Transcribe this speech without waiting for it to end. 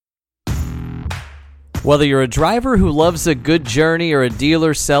Whether you're a driver who loves a good journey or a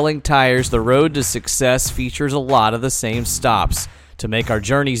dealer selling tires, the road to success features a lot of the same stops. To make our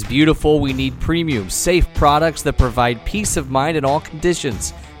journeys beautiful, we need premium, safe products that provide peace of mind in all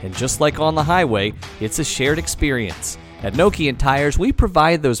conditions. And just like on the highway, it's a shared experience. At Nokian Tires, we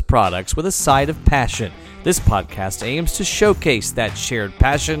provide those products with a side of passion. This podcast aims to showcase that shared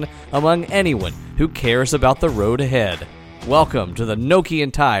passion among anyone who cares about the road ahead. Welcome to the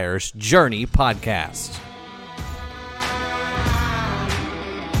Nokian Tires Journey Podcast.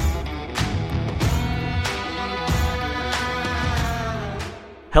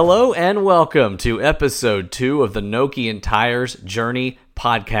 Hello and welcome to episode 2 of the Nokian Tires Journey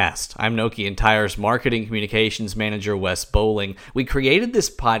Podcast. I'm Nokian Tires Marketing Communications Manager Wes Bowling. We created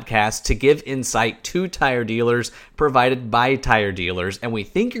this podcast to give insight to tire dealers provided by tire dealers, and we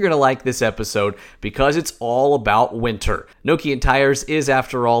think you're going to like this episode because it's all about winter. Nokian Tires is,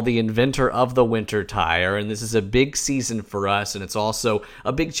 after all, the inventor of the winter tire, and this is a big season for us, and it's also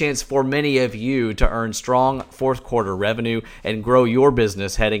a big chance for many of you to earn strong fourth quarter revenue and grow your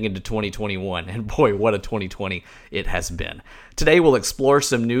business heading into 2021. And boy, what a 2020 it has been. Today, we'll explore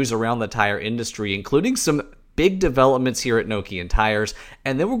some news around the tire industry, including some big developments here at Nokian Tires,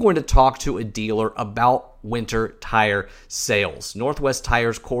 and then we're going to talk to a dealer about winter tire sales. Northwest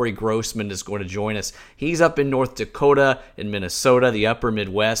Tires' Corey Grossman is going to join us. He's up in North Dakota, in Minnesota, the upper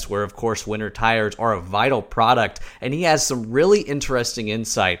Midwest, where, of course, winter tires are a vital product, and he has some really interesting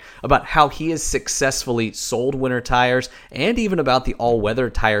insight about how he has successfully sold winter tires and even about the all-weather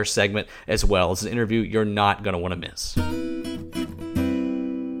tire segment as well. It's an interview you're not going to want to miss.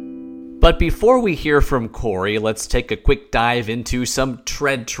 But before we hear from Corey, let's take a quick dive into some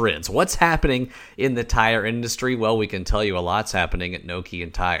tread trends. What's happening in the tire industry? Well, we can tell you a lot's happening at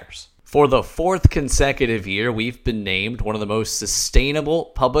Nokian Tires. For the fourth consecutive year, we've been named one of the most sustainable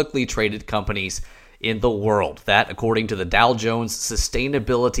publicly traded companies in the world. That, according to the Dow Jones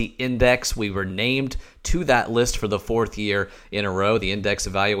Sustainability Index, we were named to that list for the fourth year in a row. The index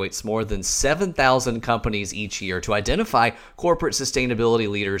evaluates more than 7,000 companies each year to identify corporate sustainability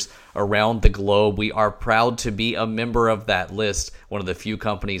leaders around the globe. We are proud to be a member of that list, one of the few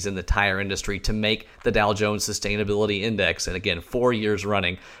companies in the tire industry to make the Dow Jones Sustainability Index, and again, 4 years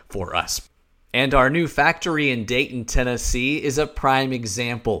running for us. And our new factory in Dayton, Tennessee is a prime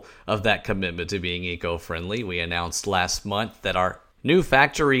example of that commitment to being eco-friendly. We announced last month that our new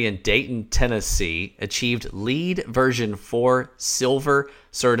factory in Dayton, Tennessee achieved LEED version 4 silver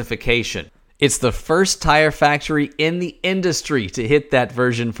certification. It's the first tire factory in the industry to hit that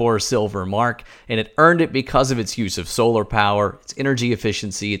version 4 silver mark, and it earned it because of its use of solar power, its energy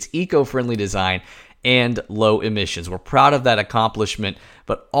efficiency, its eco-friendly design, and low emissions. We're proud of that accomplishment,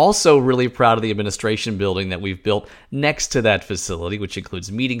 but also really proud of the administration building that we've built next to that facility, which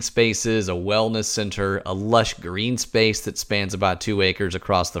includes meeting spaces, a wellness center, a lush green space that spans about 2 acres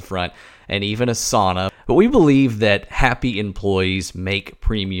across the front, and even a sauna. But we believe that happy employees make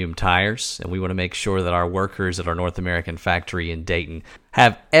premium tires, and we want to make sure that our workers at our North American factory in Dayton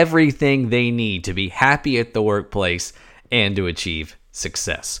have everything they need to be happy at the workplace and to achieve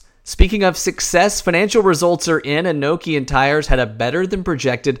success. Speaking of success, financial results are in, and Nokian Tires had a better than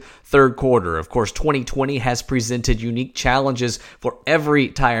projected third quarter. Of course, 2020 has presented unique challenges for every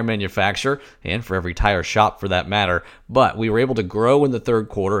tire manufacturer and for every tire shop for that matter, but we were able to grow in the third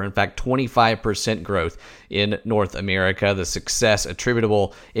quarter, in fact, 25% growth in North America. The success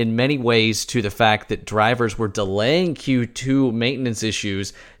attributable in many ways to the fact that drivers were delaying Q2 maintenance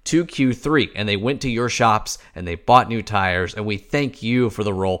issues to Q3, and they went to your shops and they bought new tires, and we thank you for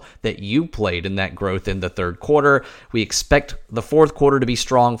the role that you played in that growth in the third quarter. We expect the fourth quarter to be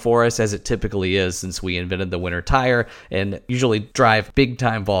strong for us, as it typically is, since we invented the winter tire and usually drive big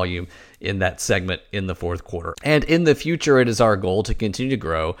time volume in that segment in the fourth quarter. And in the future, it is our goal to continue to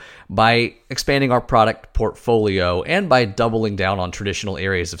grow by expanding our product portfolio and by doubling down on traditional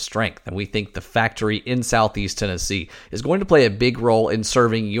areas of strength. And we think the factory in Southeast Tennessee is going to play a big role in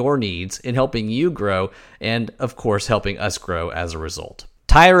serving your needs, in helping you grow, and of course, helping us grow as a result.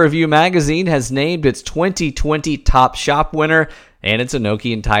 Tire Review Magazine has named its 2020 Top Shop winner, and it's a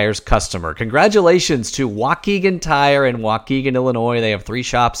Nokian Tires customer. Congratulations to Waukegan Tire in Waukegan, Illinois. They have 3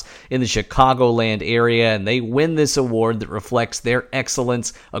 shops in the Chicagoland area, and they win this award that reflects their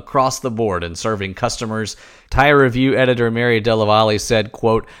excellence across the board in serving customers. Tire Review editor Mary Delavalli said,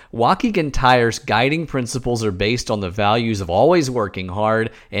 quote, "Waukegan Tire's guiding principles are based on the values of always working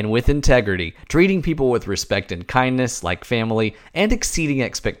hard and with integrity, treating people with respect and kindness like family, and exceeding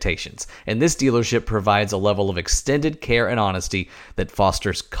expectations. And this dealership provides a level of extended care and honesty that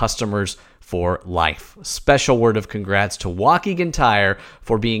fosters customers' for life. Special word of congrats to Waukegan Tire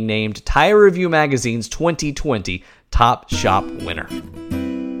for being named Tire Review Magazine's 2020 Top Shop winner.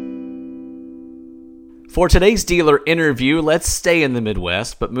 For today's dealer interview, let's stay in the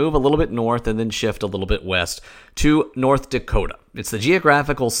Midwest, but move a little bit north and then shift a little bit west to North Dakota. It's the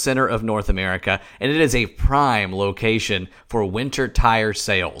geographical center of North America, and it is a prime location for winter tire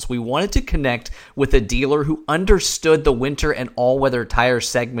sales. We wanted to connect with a dealer who understood the winter and all-weather tire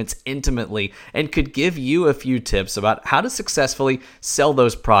segments intimately and could give you a few tips about how to successfully sell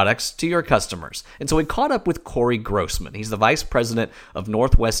those products to your customers. And so we caught up with Corey Grossman. He's the vice president of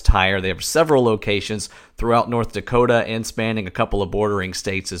Northwest Tire. They have several locations throughout North Dakota and spanning a couple of bordering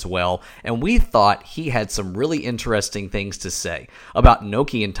states as well. And we thought he had some really interesting things to say about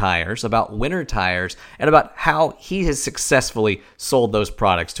Nokian tires, about winter tires, and about how he has successfully sold those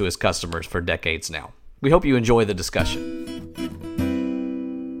products to his customers for decades now. We hope you enjoy the discussion.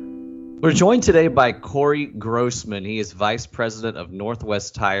 We're joined today by Corey Grossman. He is vice president of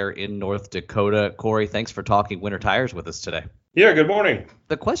Northwest Tire in North Dakota. Corey, thanks for talking winter tires with us today. Yeah, good morning.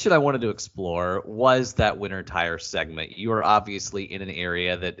 The question I wanted to explore was that winter tire segment. You are obviously in an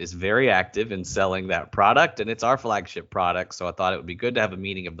area that is very active in selling that product, and it's our flagship product, so I thought it would be good to have a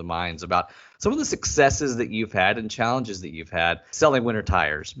meeting of the minds about some of the successes that you've had and challenges that you've had selling winter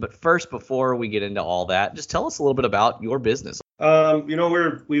tires. But first, before we get into all that, just tell us a little bit about your business. We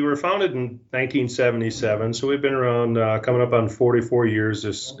were founded in 1977, so we've been around coming up on 44 years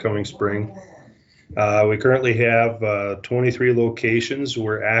this coming spring. We currently have 23 locations.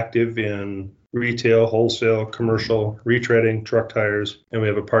 We're active in retail, wholesale, commercial, retreading, truck tires, and we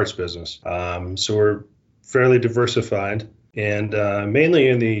have a parts business. So we're fairly diversified and mainly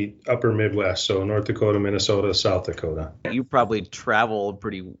in the upper Midwest, so North Dakota, Minnesota, South Dakota. You probably travel a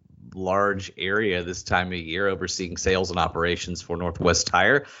pretty large area this time of year overseeing sales and operations for Northwest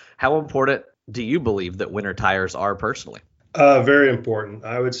Tire. How important do you believe that winter tires are personally? Very important.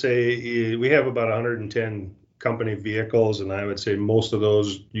 I would say we have about 110 company vehicles, and I would say most of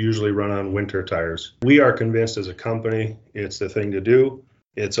those usually run on winter tires. We are convinced as a company it's the thing to do.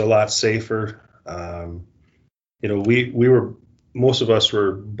 It's a lot safer. Most of us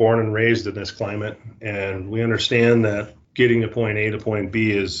were born and raised in this climate, and we understand that getting to point A to point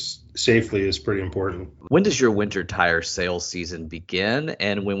B is pretty important. When does your winter tire sales season begin,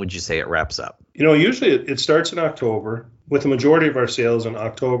 and when would you say it wraps up? Usually it starts in October, with the majority of our sales in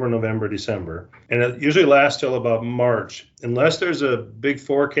October, November, December. And it usually lasts till about March, unless there's a big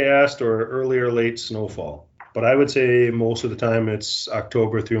forecast or early or late snowfall. But I would say most of the time it's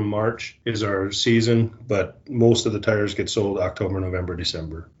October through March is our season, but most of the tires get sold October, November,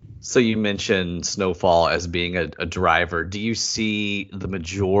 December. So you mentioned snowfall as being a driver. Do you see the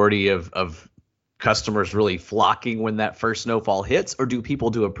majority of customers really flocking when that first snowfall hits, or do people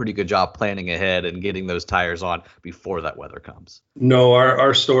do a pretty good job planning ahead and getting those tires on before that weather comes? No,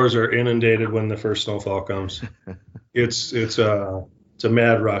 our stores are inundated when the first snowfall comes. It's a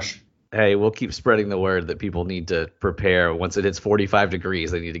mad rush. Hey, we'll keep spreading the word that people need to prepare. Once it hits 45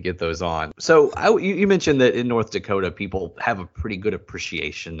 degrees, they need to get those on. So you mentioned that in North Dakota, people have a pretty good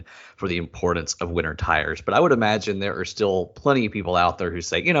appreciation for the importance of winter tires. But I would imagine there are still plenty of people out there who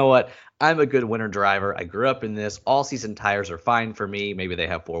say, you know what, I'm a good winter driver. I grew up in this. All-season tires are fine for me. Maybe they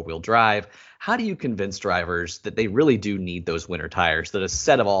have four-wheel drive. How do you convince drivers that they really do need those winter tires, that a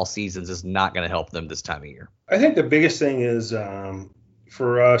set of all seasons is not going to help them this time of year? I think the biggest thing is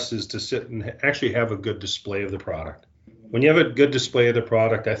for us is to sit and actually have a good display of the product. When you have a good display of the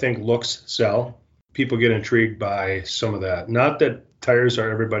product, I think looks sell. People get intrigued by some of that. Not that tires are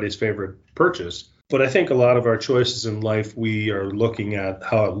everybody's favorite purchase, but I think a lot of our choices in life, we are looking at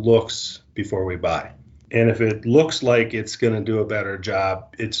how it looks before we buy. And if it looks like it's going to do a better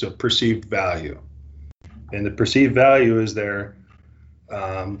job, it's a perceived value. And the perceived value is there.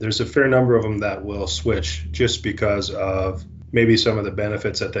 There's a fair number of them that will switch just because of maybe some of the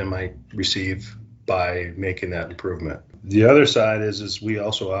benefits that they might receive by making that improvement. The other side is we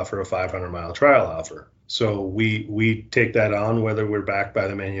also offer a 500-mile trial offer. So we take that on whether we're backed by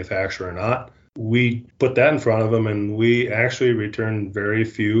the manufacturer or not. We put that in front of them, and we actually return very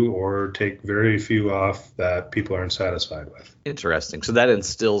few or take very few off that people aren't satisfied with. Interesting. So that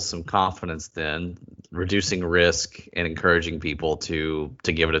instills some confidence then, reducing risk and encouraging people to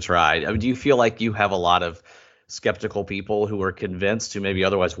give it a try. I mean, do you feel like you have a lot of skeptical people who are convinced who maybe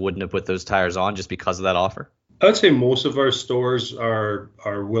otherwise wouldn't have put those tires on just because of that offer? I would say most of our stores are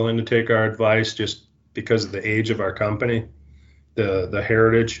willing to take our advice just because of the age of our company, the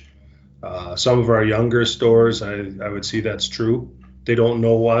heritage. Some of our younger stores, I would see that's true. They don't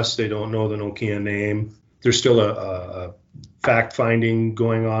know us. They don't know the Nokian name. there's still a fact finding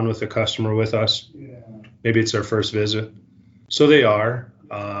going on with the customer with us. Maybe it's their first visit. So they are.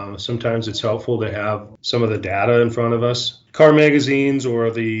 Sometimes it's helpful to have some of the data in front of us. Car magazines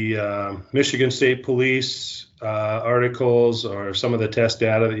or the Michigan State Police articles or some of the test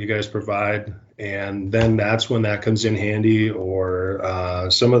data that you guys provide. And then that's when that comes in handy, or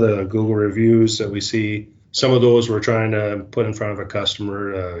some of the Google reviews that we see. Some of those we're trying to put in front of a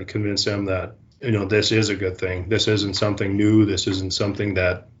customer to convince them that, this is a good thing. This isn't something new. This isn't something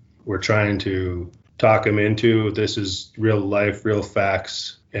that we're trying to talk them into. This is real life, real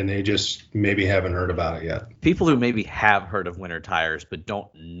facts, and they just maybe haven't heard about it yet. People who maybe have heard of winter tires but don't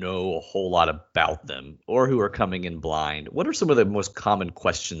know a whole lot about them, or who are coming in blind, what are some of the most common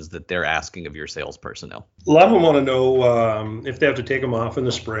questions that they're asking of your sales personnel? A lot of them want to know if they have to take them off in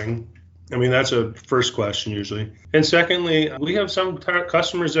the spring. I mean, that's a first question usually. And secondly, we have some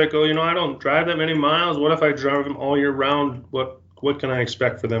customers that go, I don't drive that many miles. What if I drive them all year round? What can I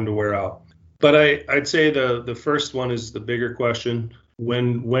expect for them to wear out? But I'd say the first one is the bigger question.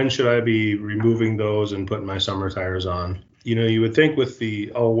 When should I be removing those and putting my summer tires on? You would think with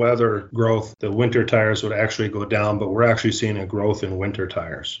the all-weather growth, the winter tires would actually go down, but we're actually seeing a growth in winter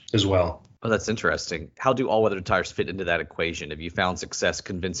tires as well. Oh, that's interesting. How do all-weather tires fit into that equation? Have you found success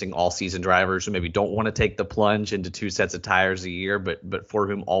convincing all-season drivers who maybe don't want to take the plunge into 2 sets of tires a year, but for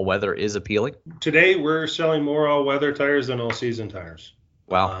whom all-weather is appealing? Today, we're selling more all-weather tires than all-season tires.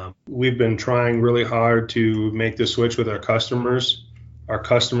 Wow. We've been trying really hard to make the switch with our customers. Our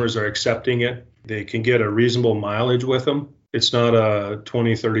customers are accepting it. They can get a reasonable mileage with them. It's not a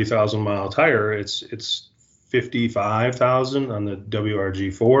 20, 30,000 mile tire. It's 55,000 on the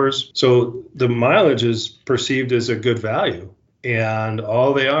WRG4s. So the mileage is perceived as a good value. And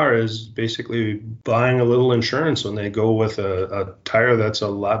all they are is basically buying a little insurance when they go with a tire that's a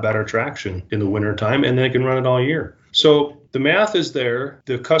lot better traction in the wintertime, and they can run it all year. So the math is there.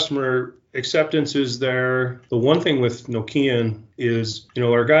 The customer acceptance is there. The one thing with Nokian is,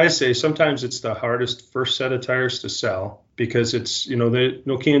 our guys say sometimes it's the hardest first set of tires to sell because it's,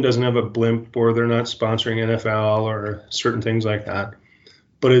 Nokian doesn't have a blimp, or they're not sponsoring NFL or certain things like that,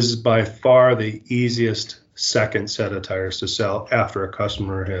 but is by far the easiest second set of tires to sell after a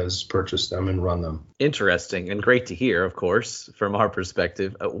customer has purchased them and run them. Interesting, and great to hear, of course, from our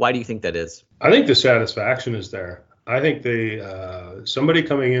perspective. Why do you think that is? I think the satisfaction is there. I think somebody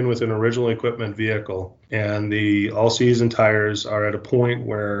coming in with an original equipment vehicle and the all-season tires are at a point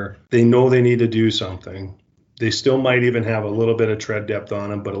where they know they need to do something. They still might even have a little bit of tread depth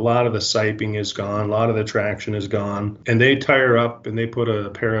on them, but a lot of the siping is gone, a lot of the traction is gone, and they tire up and they put a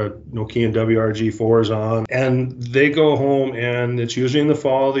pair of Nokian WRG4s on, and they go home, and it's usually in the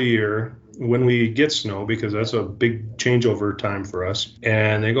fall of the year when we get snow, because that's a big changeover time for us,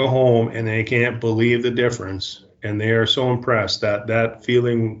 and they go home and they can't believe the difference. And they are so impressed that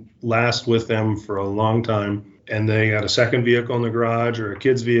feeling lasts with them for a long time. And they got a second vehicle in the garage, or a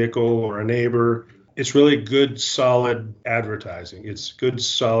kid's vehicle, or a neighbor. It's really good, solid advertising. It's good,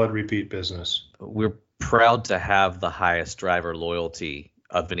 solid repeat business. We're proud to have the highest driver loyalty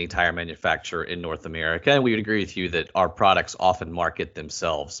of any tire manufacturer in North America. And we would agree with you that our products often market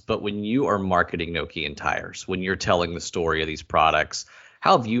themselves. But when you are marketing Nokian tires, when you're telling the story of these products,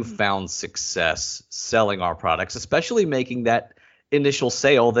 how have you found success selling our products, especially making that initial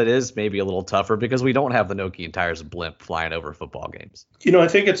sale that is maybe a little tougher because we don't have the Nokian tires blimp flying over football games? I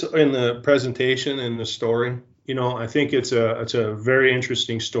think it's in the presentation and the story. I think it's a very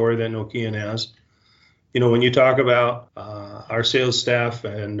interesting story that Nokian has. When you talk about our sales staff,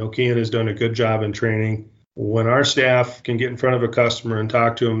 and Nokian has done a good job in training, when our staff can get in front of a customer and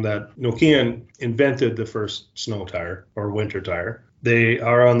talk to them that Nokian invented the first snow tire or winter tire. They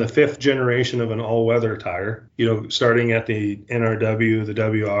are on the 5th generation of an all-weather tire, starting at the NRW, the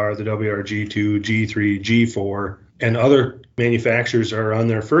WR, the WRG2, G3, G4, and other manufacturers are on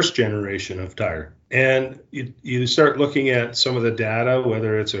their 1st generation of tire. And you start looking at some of the data,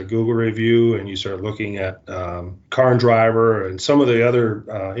 whether it's a Google review, and you start looking at Car and Driver and some of the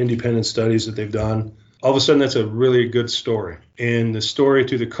other independent studies that they've done. All of a sudden, that's a really good story. And the story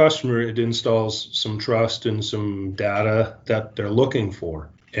to the customer, it installs some trust and some data that they're looking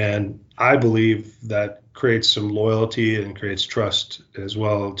for. And I believe that creates some loyalty and creates trust as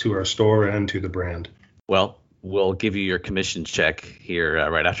well to our store and to the brand. Well, we'll give you your commission check here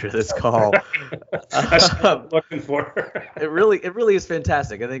right after this call. That's what I'm looking for. It really is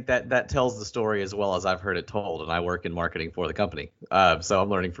fantastic. I think that tells the story as well as I've heard it told, and I work in marketing for the company. So I'm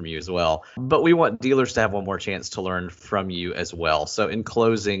learning from you as well. But we want dealers to have one more chance to learn from you as well. So in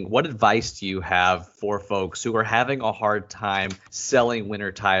closing, what advice do you have for folks who are having a hard time selling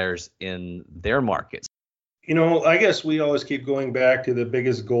winter tires in their markets? I guess we always keep going back to the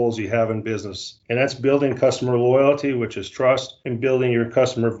biggest goals you have in business, and that's building customer loyalty, which is trust, and building your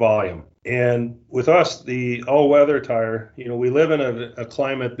customer volume. And with us, the all-weather tire, we live in a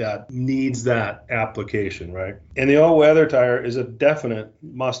climate that needs that application, right? And the all-weather tire is a definite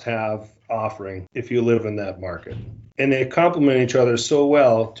must-have offering if you live in that market. And they complement each other so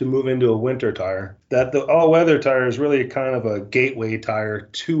well to move into a winter tire that the all-weather tire is really kind of a gateway tire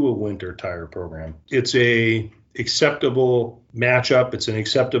to a winter tire program. It's a acceptable matchup. It's an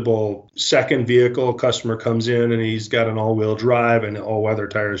acceptable second vehicle. Customer comes in and he's got an all-wheel drive and the all-weather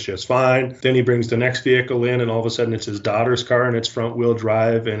tire is just fine. Then he brings the next vehicle in and all of a sudden it's his daughter's car and it's front-wheel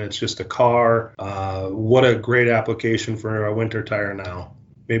drive and it's just a car. What a great application for a winter tire now.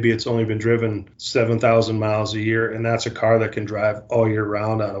 Maybe it's only been driven 7,000 miles a year, and that's a car that can drive all year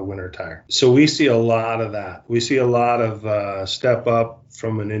round on a winter tire. So we see a lot of that. We see a lot of step up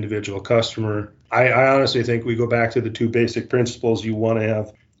from an individual customer. I honestly think we go back to the two basic principles. You want to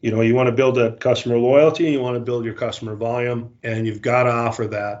have, you want to build that customer loyalty, and you want to build your customer volume, and you've got to offer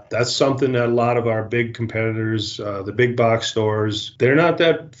that. That's something that a lot of our big competitors, the big box stores, they're not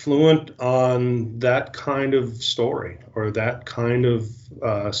that fluent on that kind of story or that kind of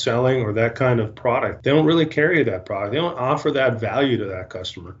selling or that kind of product. They don't really carry that product. They don't offer that value to that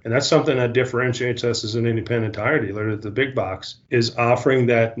customer. And that's something that differentiates us as an independent tire dealer. The big box is offering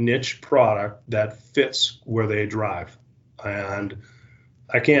that niche product that fits where they drive. And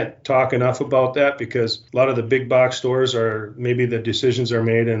I can't talk enough about that because a lot of the big box stores maybe the decisions are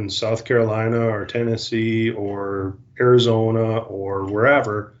made in South Carolina or Tennessee or Arizona or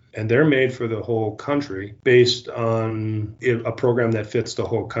wherever, and they're made for the whole country based on a program that fits the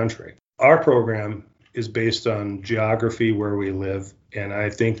whole country. Our program is based on geography where we live, and I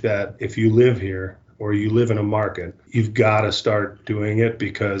think that if you live here or you live in a market, you've got to start doing it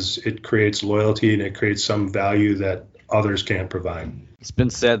because it creates loyalty and it creates some value that others can't provide. It's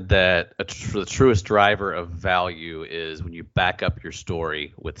been said that the truest driver of value is when you back up your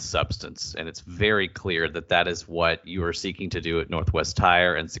story with substance. And it's very clear that that is what you are seeking to do at Northwest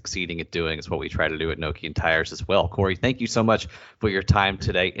Tire and succeeding at doing is what we try to do at Nokian Tires as well. Corey, thank you so much for your time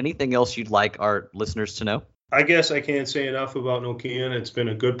today. Anything else you'd like our listeners to know? I guess I can't say enough about Nokian. It's been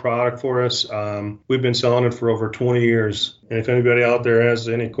a good product for us. We've been selling it for over 20 years. And if anybody out there has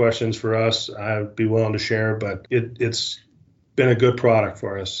any questions for us, I'd be willing to share. But it's been a good product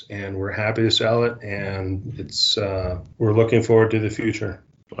for us, and we're happy to sell it. And we're looking forward to the future.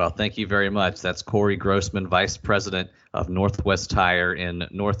 Well, thank you very much. That's Corey Grossman, Vice President of Northwest Tire in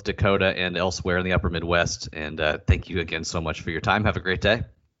North Dakota and elsewhere in the Upper Midwest. And thank you again so much for your time. Have a great day.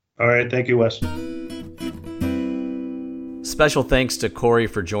 All right. Thank you, Wes. Special thanks to Corey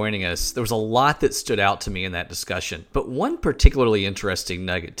for joining us. There was a lot that stood out to me in that discussion, but one particularly interesting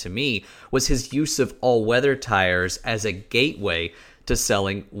nugget to me was his use of all-weather tires as a gateway to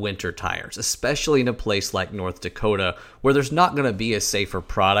selling winter tires, especially in a place like North Dakota where there's not going to be a safer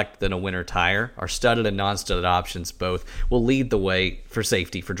product than a winter tire. Our studded and non-studded options both will lead the way for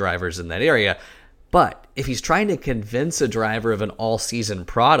safety for drivers in that area. But if he's trying to convince a driver of an all-season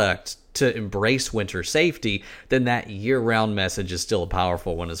product to embrace winter safety, then that year-round message is still a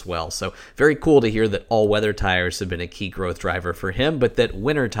powerful one as well. So very cool to hear that all-weather tires have been a key growth driver for him, but that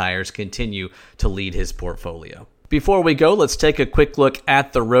winter tires continue to lead his portfolio. Before we go, let's take a quick look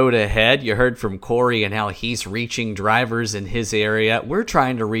at the road ahead. You heard from Corey and how he's reaching drivers in his area. We're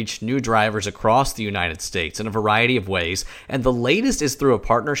trying to reach new drivers across the United States in a variety of ways, and the latest is through a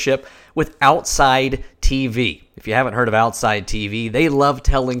partnership with Outside TV. If you haven't heard of Outside TV, they love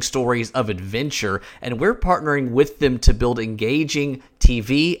telling stories of adventure, and we're partnering with them to build engaging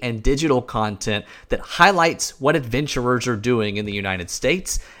TV and digital content that highlights what adventurers are doing in the United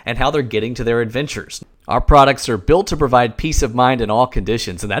States and how they're getting to their adventures. Our products are built to provide peace of mind in all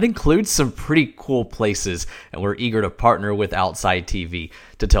conditions, and that includes some pretty cool places, and we're eager to partner with Outside TV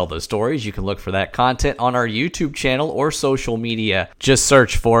to tell those stories. You can look for that content on our YouTube channel or social media. Just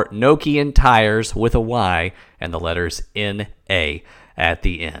search for Nokian Tires with a Y and the letters N-A at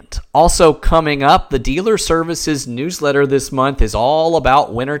the end. Also coming up, the Dealer Services newsletter this month is all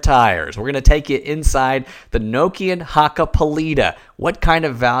about winter tires. We're going to take you inside the Nokian Hakkapeliitta. What kind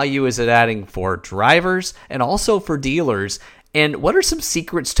of value is it adding for drivers and also for dealers? And what are some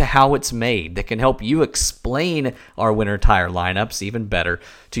secrets to how it's made that can help you explain our winter tire lineups even better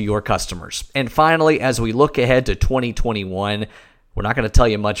to your customers? And finally, as we look ahead to 2021, we're not going to tell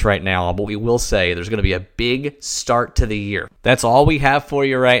you much right now, but we will say there's going to be a big start to the year. That's all we have for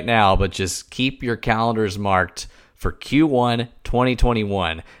you right now, but just keep your calendars marked for Q1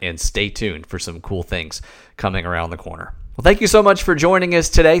 2021 and stay tuned for some cool things coming around the corner. We'll Well, thank you so much for joining us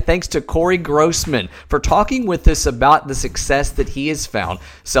today. Thanks to Corey Grossman for talking with us about the success that he has found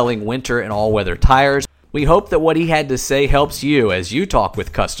selling winter and all-weather tires. We hope that what he had to say helps you as you talk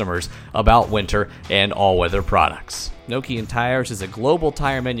with customers about winter and all-weather products. Nokian Tires is a global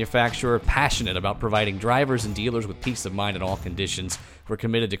tire manufacturer passionate about providing drivers and dealers with peace of mind in all conditions. We're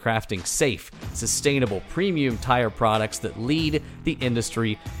committed to crafting safe, sustainable, premium tire products that lead the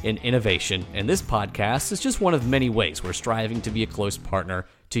industry in innovation. And this podcast is just one of many ways we're striving to be a close partner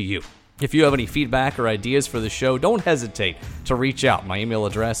to you. If you have any feedback or ideas for the show, don't hesitate to reach out. My email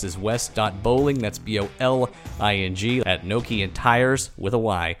address is wes.bowling, that's BOLING, at NokianTires with a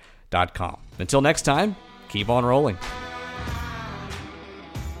Y.com. Until next time, keep on rolling.